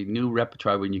relatively new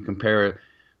repertoire when you compare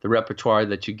the repertoire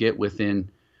that you get within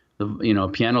the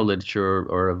piano literature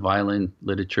or a violin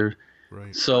literature.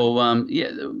 Right. So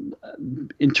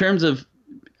in terms of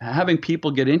having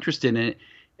people get interested in it,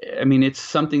 I mean, it's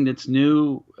something that's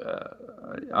new.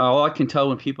 All I can tell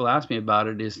when people ask me about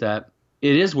it is that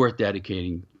it is worth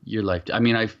dedicating your life to. I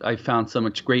mean, I found so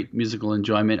much great musical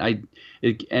enjoyment. And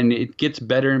it gets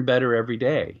better and better every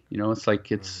day. It's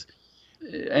like it's,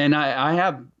 and I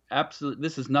have absolutely.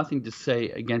 This is nothing to say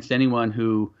against anyone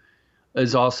who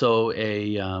is also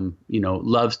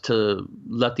loves to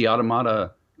let the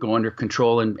automata go under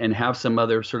control and have some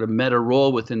other sort of meta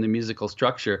role within the musical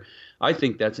structure. I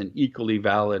think that's an equally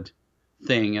valid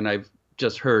thing, and I've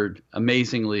just heard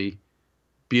amazingly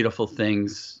beautiful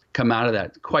things come out of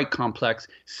that. Quite complex,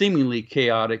 seemingly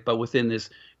chaotic, but within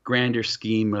this grander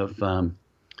scheme of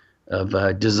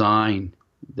design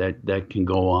that can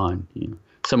go on.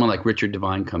 Someone like Richard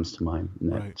Devine comes to mind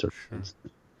in that sort of sense.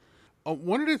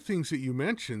 One of the things that you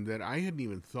mentioned that I hadn't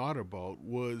even thought about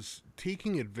was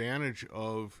taking advantage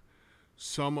of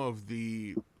some of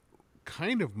the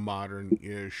kind of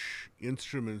modern-ish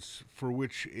instruments for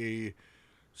which a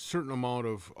certain amount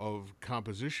of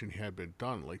composition had been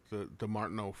done, like the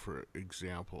Martineau, for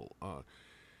example.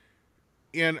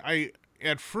 And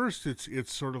at first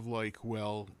it's sort of like,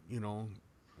 well,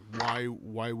 why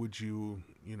would you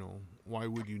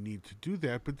need to do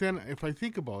that? But then if I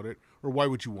think about it, or why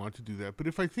would you want to do that? But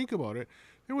if I think about it,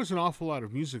 there was an awful lot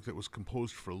of music that was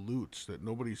composed for lutes that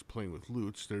nobody's playing with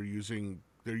lutes. They're using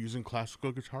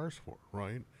classical guitars for,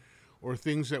 right? Or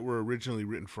things that were originally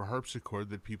written for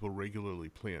harpsichord that people regularly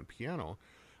play on piano.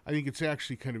 I think it's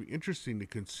actually kind of interesting to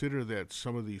consider that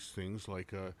some of these things,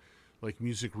 like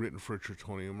music written for a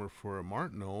Trautonium or for a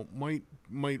Martineau, might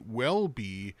well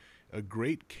be a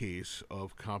great case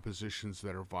of compositions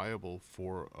that are viable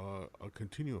for a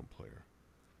Continuum player.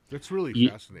 That's really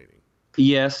fascinating.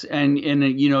 Yes, and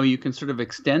you can sort of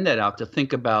extend that out to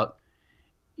think about,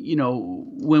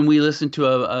 when we listen to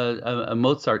a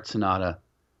Mozart sonata,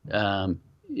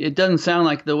 it doesn't sound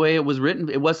like the way it was written.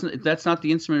 It wasn't. That's not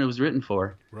the instrument it was written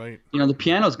for. Right. The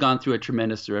piano's gone through a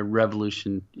tremendous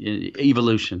evolution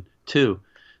too.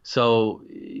 So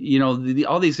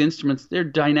all these instruments, they're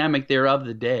dynamic. They're of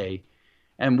the day,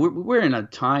 and we're in a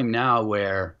time now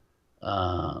where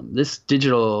this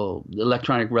digital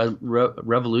electronic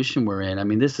revolution we're in. I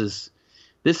mean, this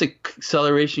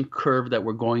acceleration curve that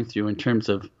we're going through in terms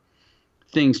of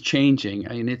things changing.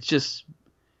 I mean, it's just.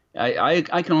 I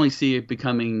can only see it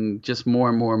becoming just more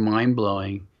and more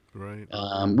mind-blowing. Right.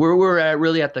 We're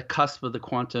really at the cusp of the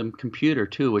quantum computer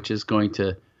too, which is going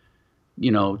to,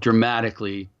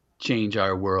 dramatically change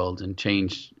our world and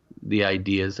change the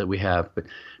ideas that we have.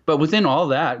 But within all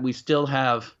that, we still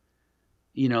have,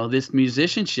 this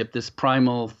musicianship, this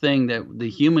primal thing, that the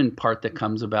human part that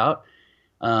comes about.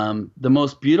 The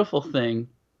most beautiful thing,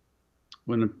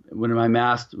 when I'm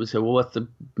asked, we say, well, what's the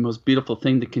most beautiful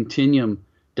thing the Continuum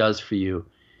does for you?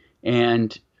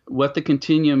 And what the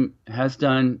Continuum has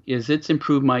done is it's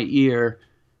improved my ear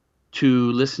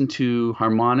to listen to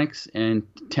harmonics and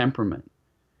temperament.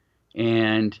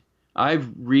 And I've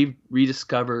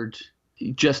rediscovered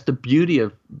just the beauty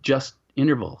of just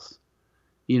intervals.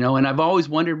 And I've always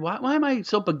wondered why am I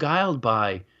so beguiled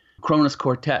by Kronos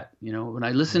Quartet? When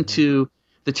I listen to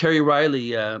the Terry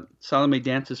Riley Salome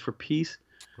Dances for Peace,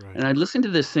 Right. and I listen to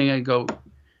this thing, I go,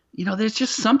 there's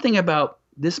just something about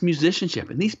this musicianship,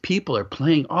 and these people are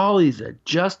playing all these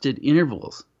adjusted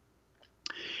intervals,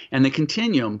 and the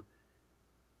continuum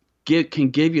can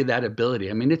give you that ability.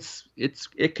 I mean,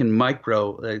 it can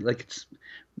micro, like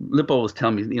Lippo was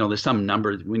telling me, there's some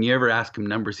numbers. When you ever ask him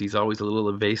numbers, he's always a little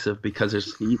evasive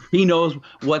because he knows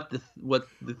what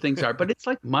the things are, but it's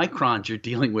like microns you're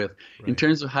dealing with in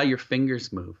terms of how your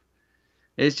fingers move.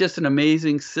 It's just an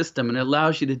amazing system, and it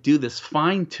allows you to do this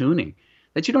fine tuning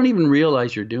that you don't even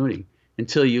realize you're doing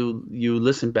until you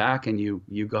listen back and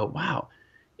you go, wow,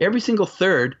 every single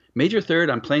third, major third,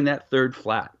 I'm playing that third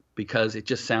flat because it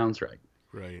just sounds right.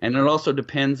 Right. And it also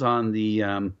depends on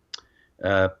the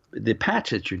patch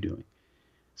that you're doing.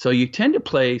 So you tend to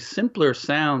play simpler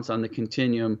sounds on the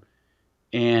continuum,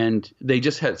 and they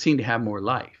just seem to have more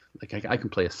life. Like I can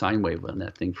play a sine wave on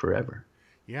that thing forever.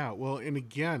 Yeah, well, and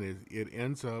again, it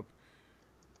ends up,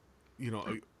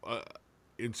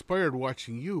 inspired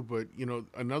watching you, but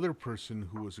another person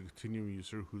who was a continuum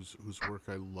user whose work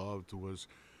I loved was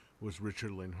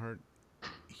Richard Linhart.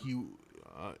 He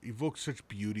evoked such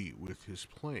beauty with his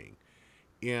playing,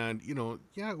 and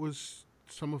it was,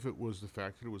 some of it was the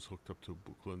fact that it was hooked up to a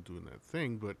buchla and doing that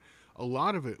thing, but a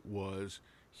lot of it was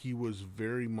he was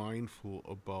very mindful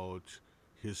about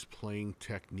his playing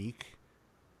technique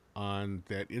on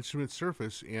that instrument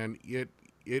surface, and it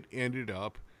ended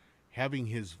up having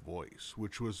his voice,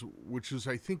 which is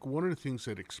I think one of the things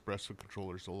that expressive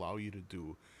controllers allow you to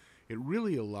do. It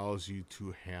really allows you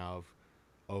to have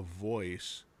a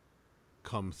voice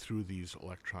come through these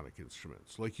electronic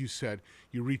instruments. Like you said,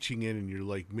 you're reaching in and you're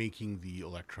like making the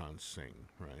electrons sing,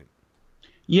 right?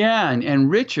 Yeah, and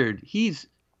Richard, he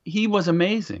was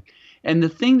amazing. And the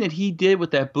thing that he did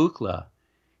with that buchla,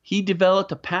 he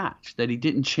developed a patch that he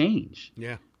didn't change.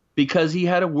 Yeah. Because he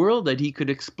had a world that he could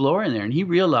explore in there, and he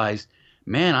realized,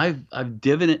 man, I've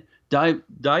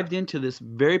dived into this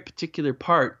very particular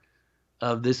part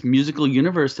of this musical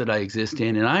universe that I exist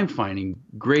in, and I'm finding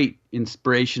great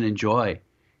inspiration and joy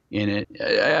in it.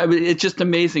 It's just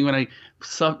amazing when I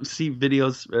see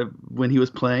videos when he was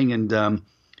playing, and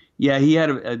he had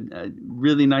a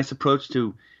really nice approach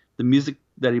to the music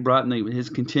that he brought in his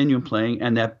continuum playing,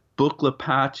 and that buchla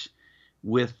patch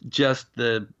with just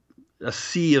a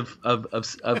sea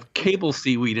of cable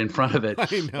seaweed in front of it. I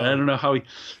don't know how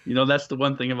that's the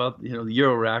one thing about the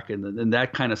Eurorack and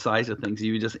that kind of size of things.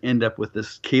 You just end up with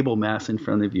this cable mass in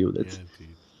front of you.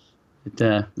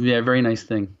 That's very nice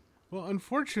thing. Well,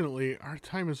 unfortunately, our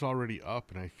time is already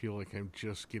up, and I feel like I'm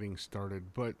just getting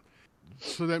started. But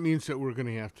so that means that we're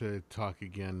going to have to talk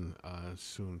again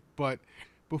soon. But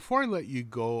before I let you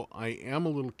go, I am a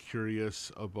little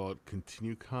curious about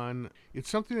ContinueCon. It's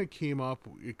something that came up.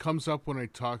 It comes up when I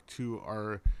talk to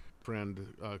our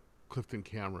friend Clifton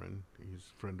Cameron. He's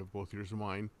a friend of both yours and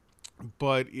mine.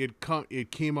 But it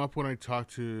came up when I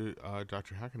talked to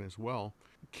Dr. Haken as well.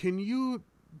 Can you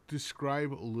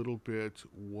describe a little bit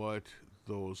what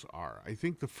those are? I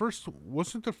think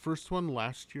wasn't the first one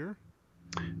last year?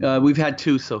 We've had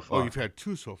two so far. Oh, you've had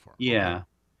two so far. Yeah. Okay.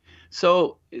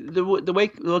 So the way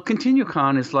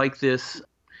ContinueCon is like this.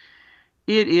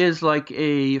 It is like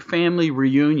a family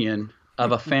reunion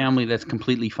of a family that's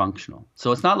completely functional.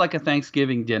 So it's not like a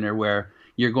Thanksgiving dinner where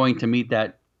you're going to meet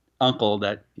that uncle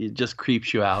that it just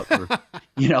creeps you out. Or,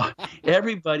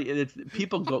 everybody.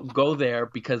 People go there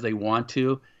because they want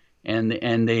to, and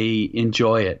they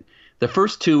enjoy it. The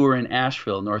first two were in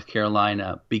Asheville, North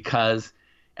Carolina, because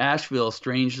Asheville,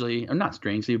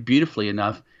 beautifully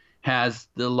enough, has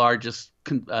the largest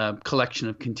collection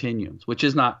of continuums, which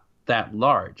is not that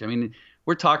large. I mean,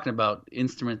 we're talking about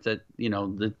instruments that,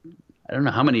 I don't know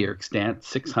how many are extant,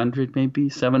 600 maybe,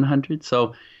 700.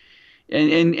 So,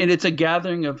 and it's a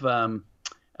gathering of,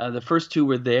 the first two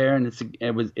were there, and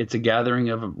it's a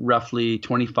gathering of roughly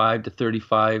 25 to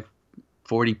 35,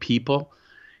 40 people.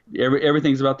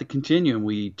 Everything's about the continuum.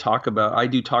 I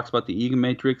do talks about the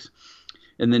EaganMatrix.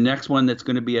 And the next one that's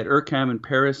going to be at URCAM in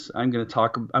Paris,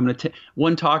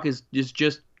 one talk is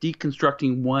just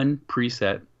deconstructing one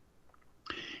preset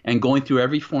and going through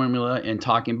every formula and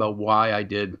talking about why I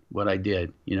did what I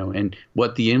did, and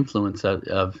what the influence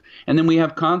of. And then we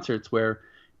have concerts where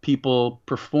people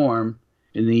perform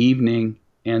in the evening,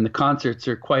 and the concerts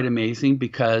are quite amazing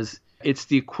because it's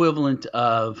the equivalent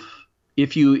of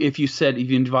if you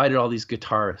invited all these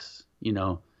guitarists,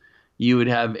 you would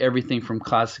have everything from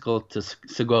classical to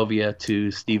Segovia to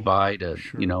Steve Vai to,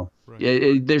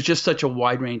 right. There's just such a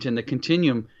wide range, and the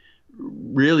continuum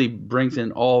really brings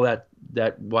in all that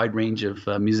that wide range of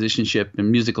musicianship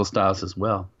and musical styles as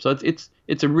well. So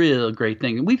it's a real great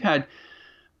thing. And we've had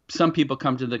some people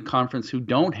come to the conference who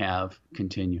don't have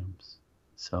continuums.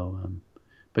 So,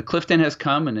 but Clifton has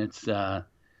come, and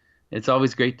it's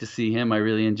always great to see him. I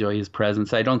really enjoy his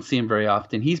presence. I don't see him very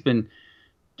often. He's been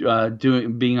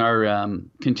being our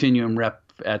continuum rep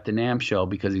at the NAMM show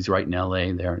because he's right in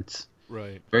LA there. It's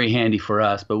right. Very handy for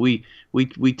us. But we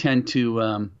tend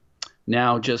to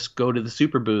now just go to the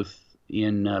super booth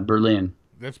in Berlin.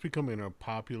 That's becoming a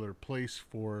popular place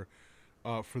for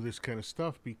this kind of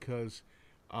stuff because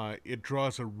it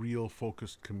draws a real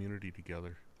focused community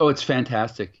together. Oh, it's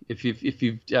fantastic. If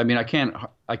you, I mean, I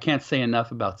can't say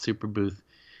enough about super booth.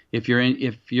 If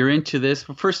you're into this,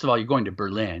 well, first of all, you're going to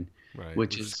Berlin, right,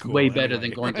 which is cool, way better than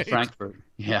going to Frankfurt.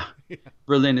 Yeah.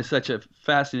 Berlin is such a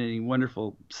fascinating,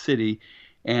 wonderful city,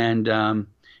 and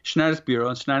Schneider's Bureau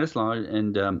and Schneider's Law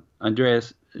and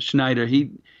Andreas Schneider,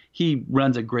 he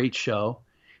runs a great show,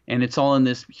 and it's all in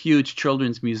this huge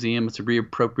children's museum. It's a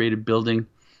reappropriated building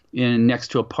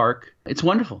next to a park. It's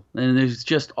wonderful, and there's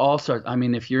just all sorts. I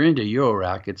mean, if you're into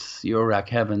Eurorack, it's Eurorack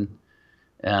heaven.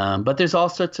 But there's all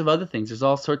sorts of other things. There's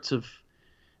all sorts of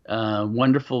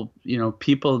wonderful,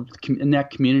 people in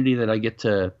that community that I get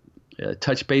to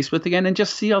touch base with again, and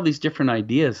just see all these different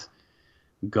ideas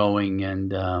going.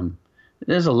 And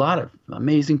there's a lot of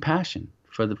amazing passion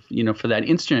for for that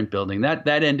instrument building. That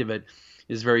end of it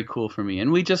is very cool for me.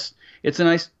 And it's a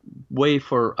nice way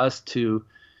for us to.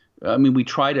 I mean, we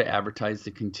try to advertise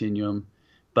the Continuum,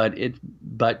 but it's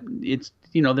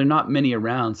there are not many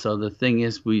around. So the thing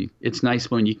is, it's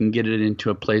nice when you can get it into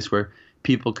a place where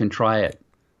people can try it,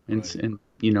 and right.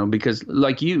 And because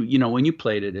like when you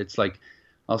played it, it's like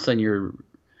all of a sudden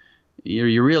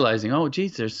you're realizing, oh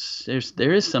geez,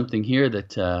 there is something here that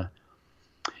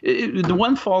the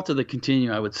one fault of the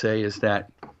Continuum I would say is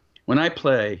that when I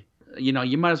play,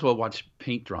 you might as well watch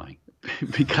paint drying.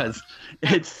 Because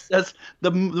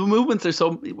the movements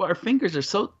are our fingers are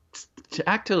so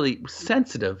actually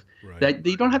sensitive, right, that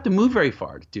you don't have to move very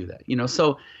far to do that.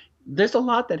 So there's a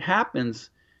lot that happens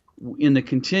in the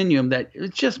Continuum that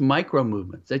it's just micro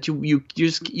movements that you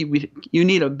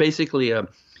need basically a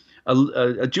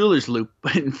jeweler's loop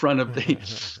in front of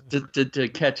to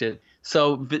catch it.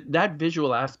 So that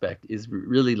visual aspect is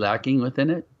really lacking within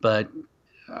it, but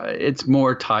it's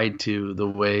more tied to the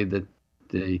way that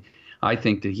I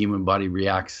think the human body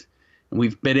reacts. And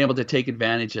we've been able to take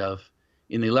advantage of,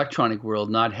 in the electronic world,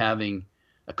 not having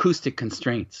acoustic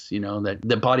constraints, that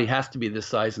the body has to be this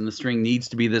size and the string needs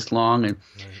to be this long and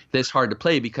right. This hard to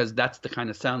play because that's the kind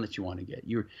of sound that you want to get.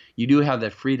 You do have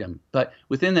that freedom. But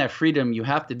within that freedom, you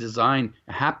have to design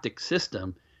a haptic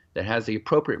system that has the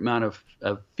appropriate amount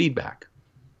of feedback.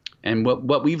 And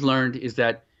what we've learned is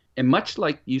that, and much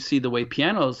like you see the way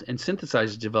pianos and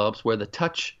synthesizers develops, where the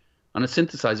touch on a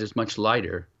synthesizer is much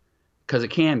lighter because it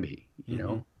can be,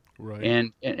 right.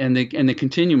 And the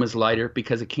Continuum is lighter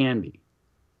because it can be.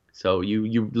 So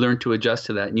you learn to adjust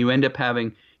to that, and you end up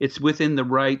having it's within the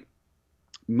right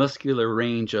muscular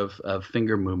range of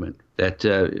finger movement that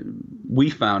we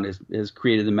found has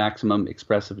created the maximum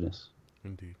expressiveness.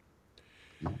 Indeed.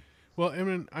 Well,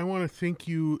 Edmund, I want to thank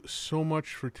you so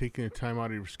much for taking the time out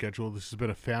of your schedule. This has been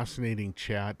a fascinating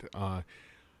chat.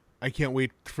 I can't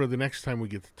wait for the next time we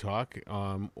get to talk,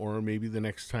 or maybe the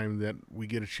next time that we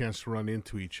get a chance to run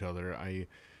into each other.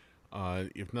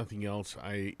 If nothing else,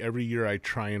 every year I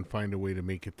try and find a way to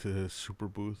make it to Super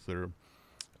Booth, or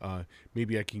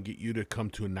maybe I can get you to come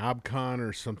to a KnobCon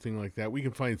or something like that. We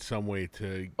can find some way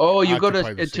to. Oh, you go to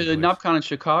KnobCon in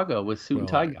Chicago with Suit and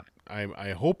Tie Guy. I'm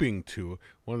hoping to.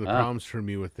 One of the problems for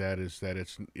me with that is that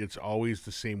it's always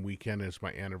the same weekend as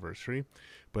my anniversary,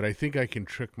 but I think I can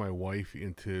trick my wife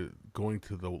into going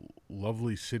to the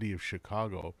lovely city of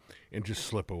Chicago and just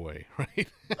slip away, right?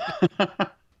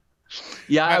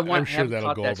 Yeah, I'm sure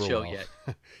that'll go over well. Yet.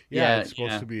 Yeah, it's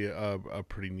supposed to be a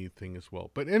pretty neat thing as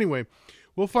well. But anyway,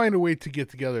 we'll find a way to get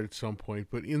together at some point.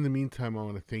 But in the meantime, I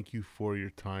want to thank you for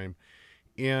your time,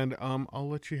 and I'll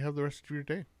let you have the rest of your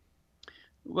day.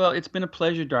 Well, it's been a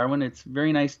pleasure, Darwin. It's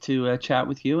very nice to chat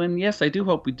with you. And yes, I do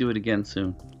hope we do it again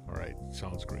soon. All right.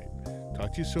 Sounds great.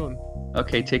 Talk to you soon.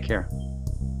 Okay. Take care.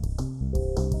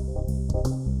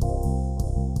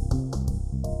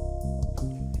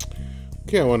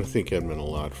 Okay. I want to thank Edmund a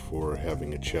lot for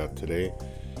having a chat today.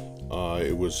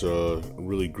 It was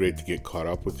really great to get caught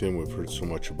up with him. We've heard so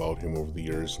much about him over the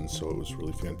years, and so it was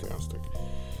really fantastic.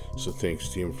 So thanks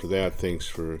to him for that. Thanks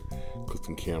for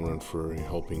Clifton Cameron for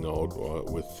helping out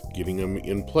with getting him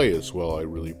in play as well. I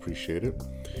really appreciate it.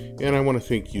 And I want to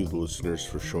thank you, the listeners,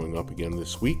 for showing up again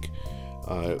this week.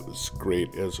 It was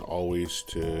great, as always,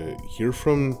 to hear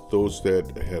from those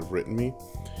that have written me,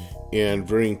 and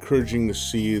very encouraging to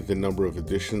see the number of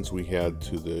additions we had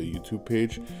to the YouTube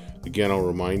page. Again, I'll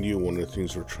remind you, one of the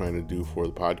things we're trying to do for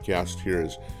the podcast here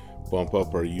is bump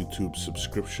up our YouTube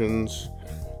subscriptions.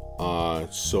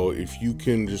 So if you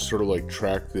can just sort of like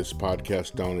track this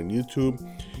podcast down in YouTube,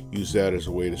 use that as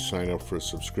a way to sign up for a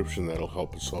subscription. That'll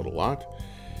help us out a lot.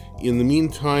 In the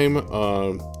meantime,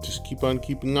 just keep on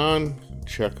keeping on.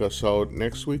 Check us out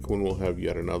next week when we'll have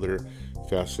yet another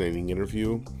fascinating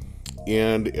interview.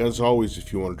 And as always,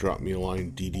 if you want to drop me a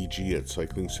line,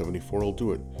 ddg@cycling74, I'll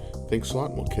do it. Thanks a lot,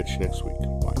 and we'll catch you next week.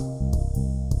 Bye.